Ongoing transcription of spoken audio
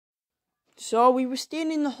So we were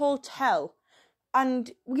staying in the hotel, and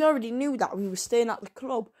we already knew that we were staying at the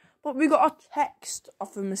club, but we got a text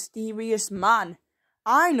of a mysterious man.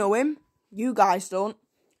 I know him, you guys don't,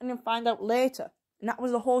 and you'll find out later. And that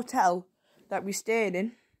was the hotel that we stayed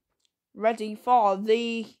in, ready for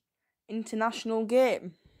the international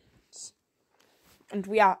games. And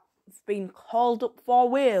we have been called up for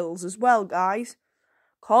Wales as well, guys.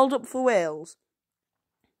 Called up for Wales.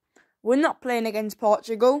 We're not playing against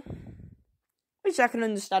Portugal, which I can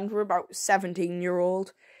understand. We're about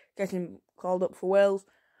 17-year-old getting called up for Wales.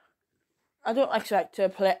 I don't expect to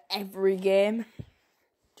play every game,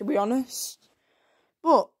 to be honest.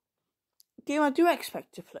 But the game I do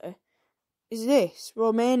expect to play is this,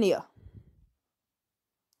 Romania.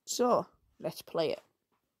 So, let's play it.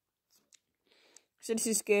 So this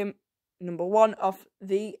is game number 1 of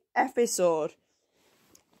the episode.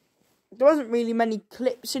 There wasn't really many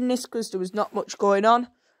clips in this because there was not much going on.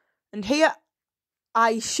 And here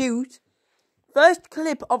I shoot. First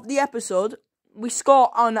clip of the episode, we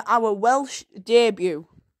score on our Welsh debut.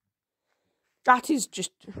 That is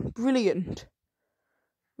just brilliant.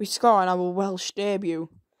 We score on our Welsh debut.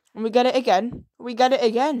 And we get it again. We get it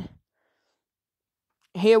again.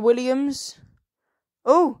 Here, Williams.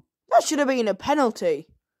 Oh, that should have been a penalty.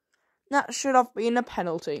 That should have been a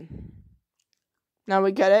penalty. Now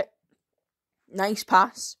we get it. Nice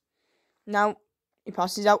pass. Now he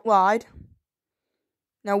passes out wide.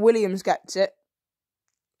 Now Williams gets it.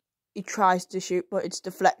 He tries to shoot, but it's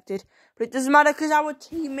deflected. But it doesn't matter because our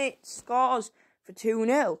teammate scores for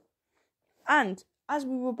 2-0. And as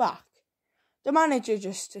we were back, the manager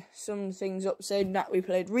just summed things up, saying that we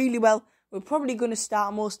played really well. We're probably going to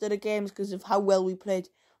start most of the games because of how well we played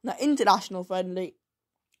on that international friendly,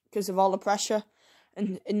 because of all the pressure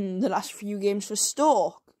and in the last few games for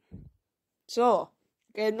Stoke. So,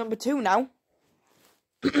 game number 2 now.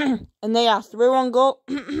 And they are through on goal.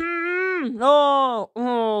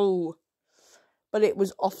 Oh. But it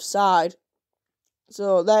was offside.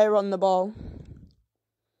 So, they're on the ball.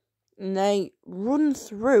 And they run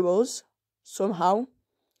through us somehow.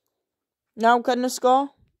 Now can they score?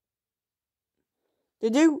 They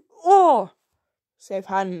do. Oh! Save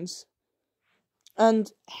hands.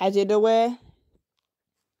 And headed away.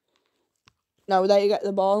 Now they get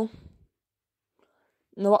the ball.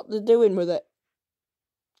 Know what they're doing with it.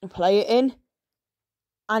 They play it in.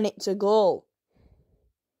 And it's a goal.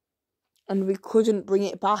 And we couldn't bring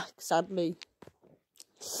it back, sadly.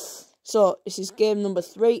 So, this is game number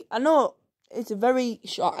 3. I know it's a very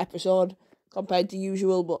short episode compared to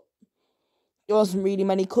usual, but there wasn't really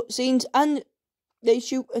many cutscenes. And they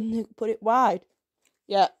shoot and they put it wide.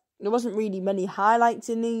 Yeah, there wasn't really many highlights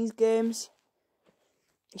in these games.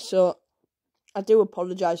 So, I do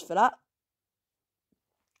apologise for that.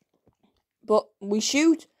 But we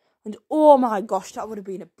shoot, and oh my gosh, that would have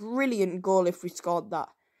been a brilliant goal if we scored that.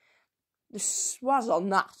 The swaz on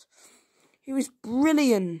that. He was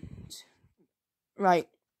brilliant. Right,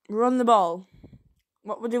 we're on the ball.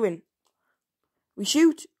 What we're doing? We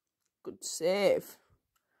shoot. Good save.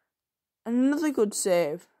 Another good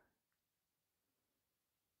save.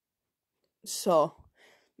 So,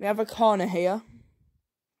 we have a corner here.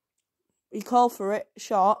 We call for it,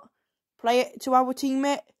 shot. Play it to our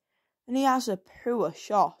teammate. And he has a poor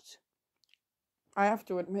shot. I have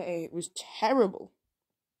to admit, it was terrible.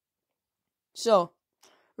 So,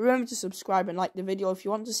 remember to subscribe and like the video if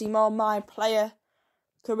you want to see more of my player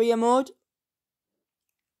career mode.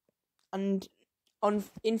 And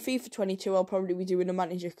in FIFA 22, I'll probably be doing a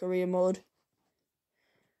manager career mode.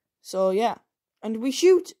 So, yeah. And we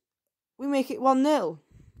shoot. We make it 1-0.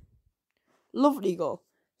 Lovely goal.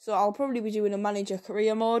 So, I'll probably be doing a manager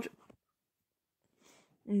career mode.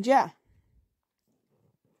 And, yeah.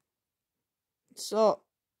 So,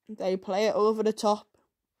 they play it over the top.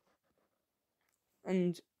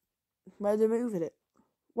 And where are they moving it?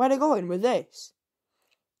 Where are they going with this?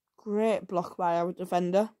 Great block by our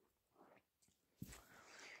defender.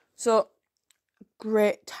 So,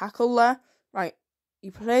 great tackle there. Right,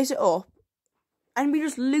 he plays it up. And we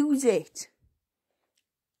just lose it.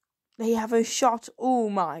 They have a shot. Oh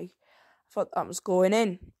my. I thought that was going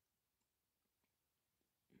in.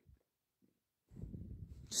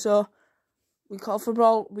 So, we call for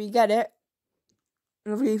ball. We get it.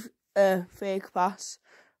 Lovely fake pass.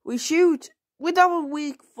 We shoot with our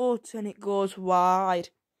weak foot and it goes wide.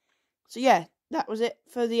 So yeah, that was it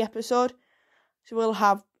for the episode. So we'll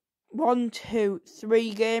have 1, 2,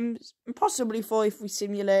 3 games, and possibly 4 if we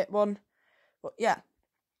simulate one. But yeah.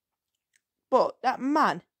 But that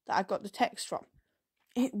man that I got the text from,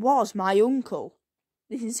 it was my uncle.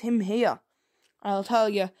 This is him here. I'll tell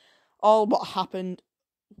you all what happened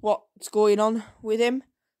what's going on with him.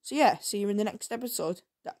 So yeah, see you in the next episode.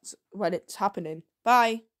 That's when it's happening.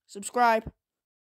 Bye. Subscribe.